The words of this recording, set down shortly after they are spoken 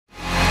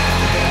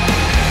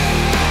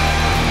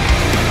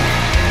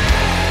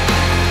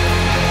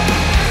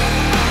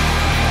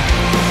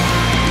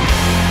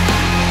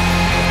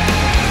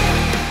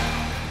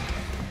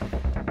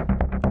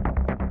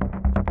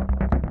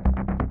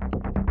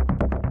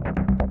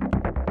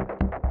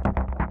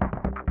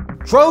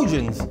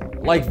Trojans,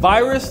 like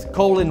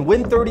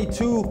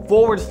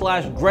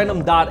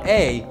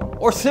virus:Win32/Grenam.A,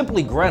 or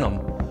simply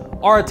Grenam,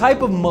 are a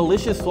type of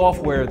malicious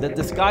software that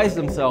disguise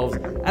themselves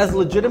as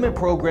legitimate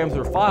programs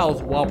or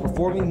files while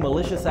performing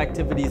malicious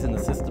activities in the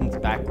system's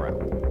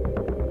background.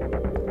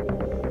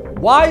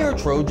 Why are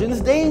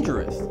Trojans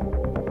dangerous?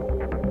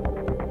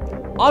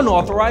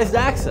 Unauthorized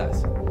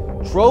access.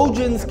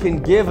 Trojans can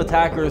give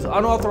attackers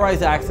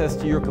unauthorized access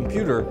to your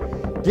computer,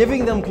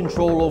 giving them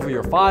control over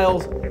your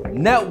files,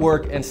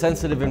 network, and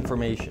sensitive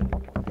information.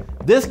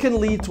 This can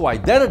lead to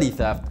identity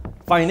theft,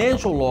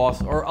 financial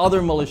loss, or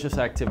other malicious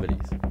activities.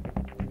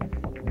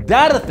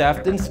 Data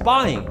theft and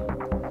spying.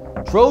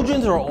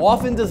 Trojans are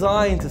often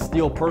designed to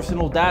steal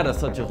personal data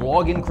such as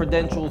login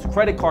credentials,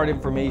 credit card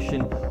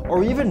information,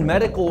 or even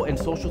medical and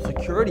social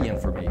security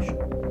information.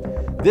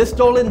 This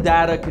stolen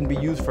data can be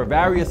used for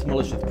various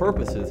malicious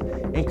purposes,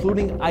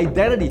 including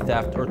identity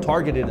theft or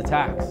targeted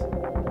attacks.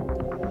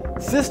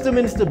 System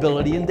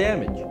instability and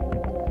damage.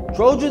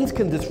 Trojans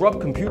can disrupt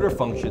computer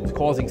functions,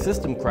 causing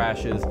system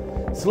crashes,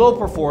 slow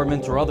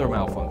performance, or other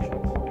malfunctions.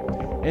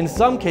 In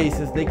some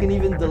cases, they can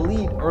even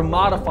delete or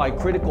modify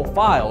critical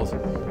files,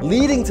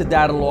 leading to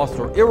data loss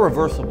or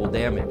irreversible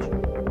damage.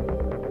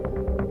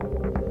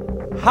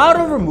 How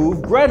to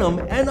remove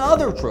Grenam and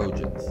other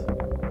Trojans.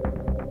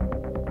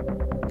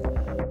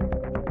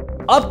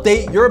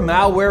 Update your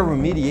malware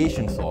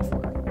remediation software.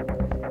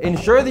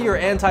 Ensure that your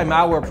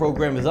anti-malware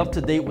program is up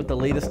to date with the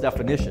latest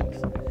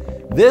definitions.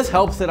 This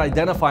helps it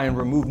identify and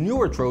remove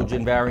newer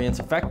Trojan variants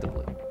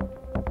effectively.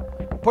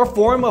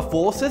 Perform a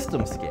full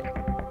system scan.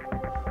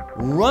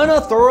 Run a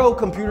thorough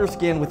computer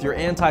scan with your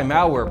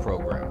anti-malware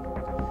program.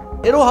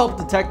 It'll help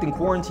detect and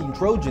quarantine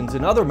Trojans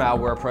and other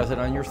malware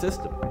present on your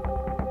system.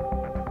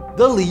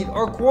 Delete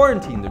or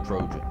quarantine the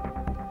Trojan.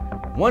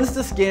 Once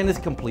the scan is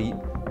complete,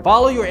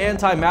 follow your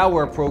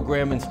anti-malware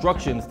program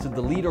instructions to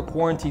delete or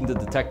quarantine the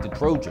detected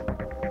Trojan.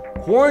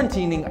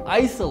 Quarantining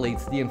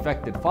isolates the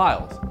infected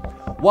files,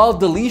 while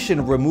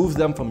deletion removes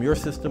them from your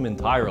system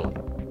entirely.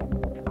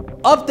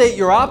 Update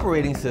your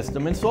operating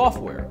system and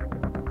software.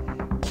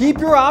 Keep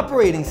your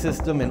operating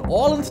system and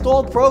all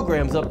installed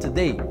programs up to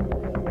date.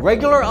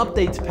 Regular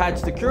updates patch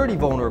security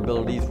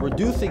vulnerabilities,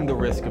 reducing the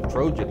risk of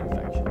Trojan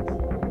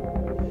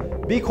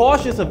infections. Be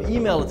cautious of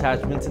email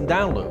attachments and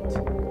downloads.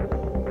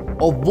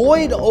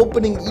 Avoid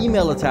opening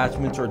email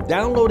attachments or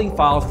downloading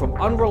files from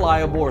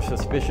unreliable or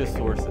suspicious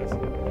sources.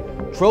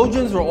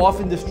 Trojans are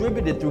often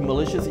distributed through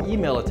malicious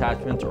email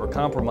attachments or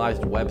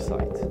compromised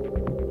websites.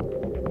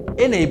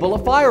 Enable a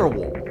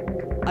firewall.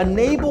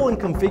 Enable and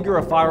configure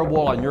a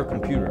firewall on your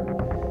computer.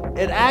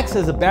 It acts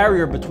as a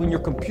barrier between your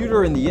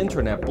computer and the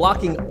internet,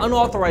 blocking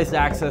unauthorized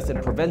access and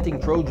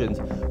preventing Trojans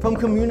from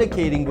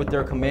communicating with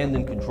their command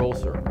and control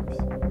servers.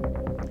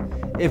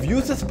 If you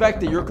suspect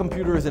that your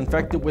computer is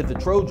infected with a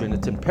Trojan,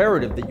 it's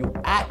imperative that you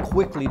act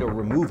quickly to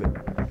remove it.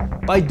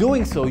 By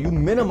doing so, you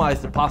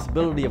minimize the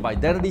possibility of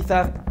identity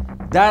theft,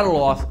 data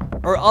loss,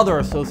 or other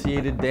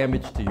associated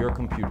damage to your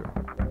computer.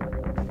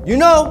 You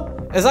know,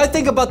 as I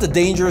think about the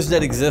dangers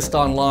that exist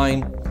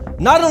online,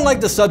 not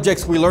unlike the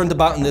subjects we learned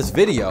about in this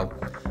video,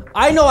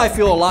 I know I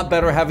feel a lot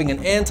better having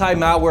an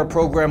anti-malware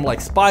program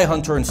like Spy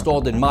Hunter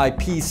installed in my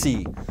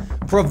PC,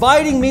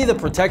 providing me the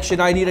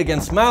protection I need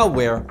against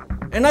malware,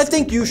 and I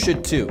think you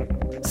should too.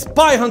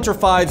 Spy Hunter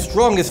 5's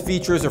strongest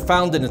features are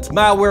found in its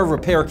malware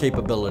repair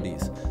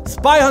capabilities.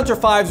 Spy Hunter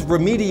 5's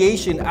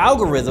remediation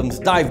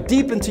algorithms dive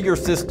deep into your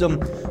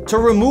system to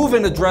remove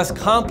and address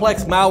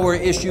complex malware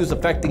issues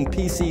affecting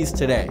PCs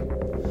today.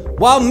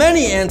 While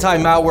many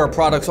anti-malware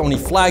products only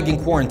flag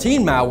and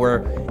quarantine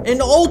malware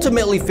and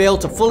ultimately fail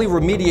to fully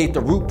remediate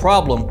the root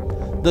problem,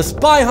 the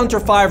Spy Hunter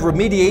 5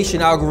 remediation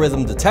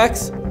algorithm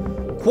detects,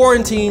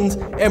 quarantines,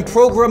 and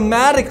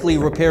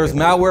programmatically repairs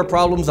malware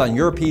problems on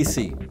your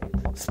PC.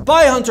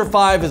 Spy Hunter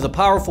 5 is a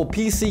powerful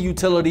PC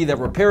utility that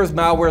repairs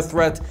malware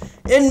threats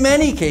in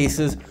many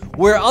cases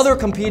where other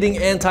competing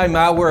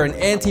anti-malware and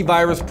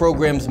antivirus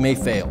programs may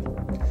fail.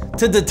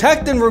 To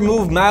detect and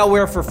remove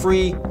malware for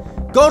free,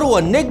 go to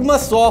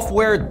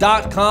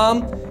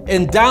enigmasoftware.com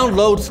and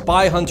download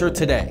Spy Hunter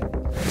today.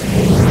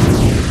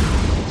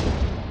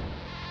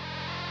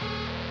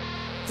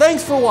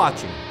 Thanks for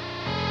watching.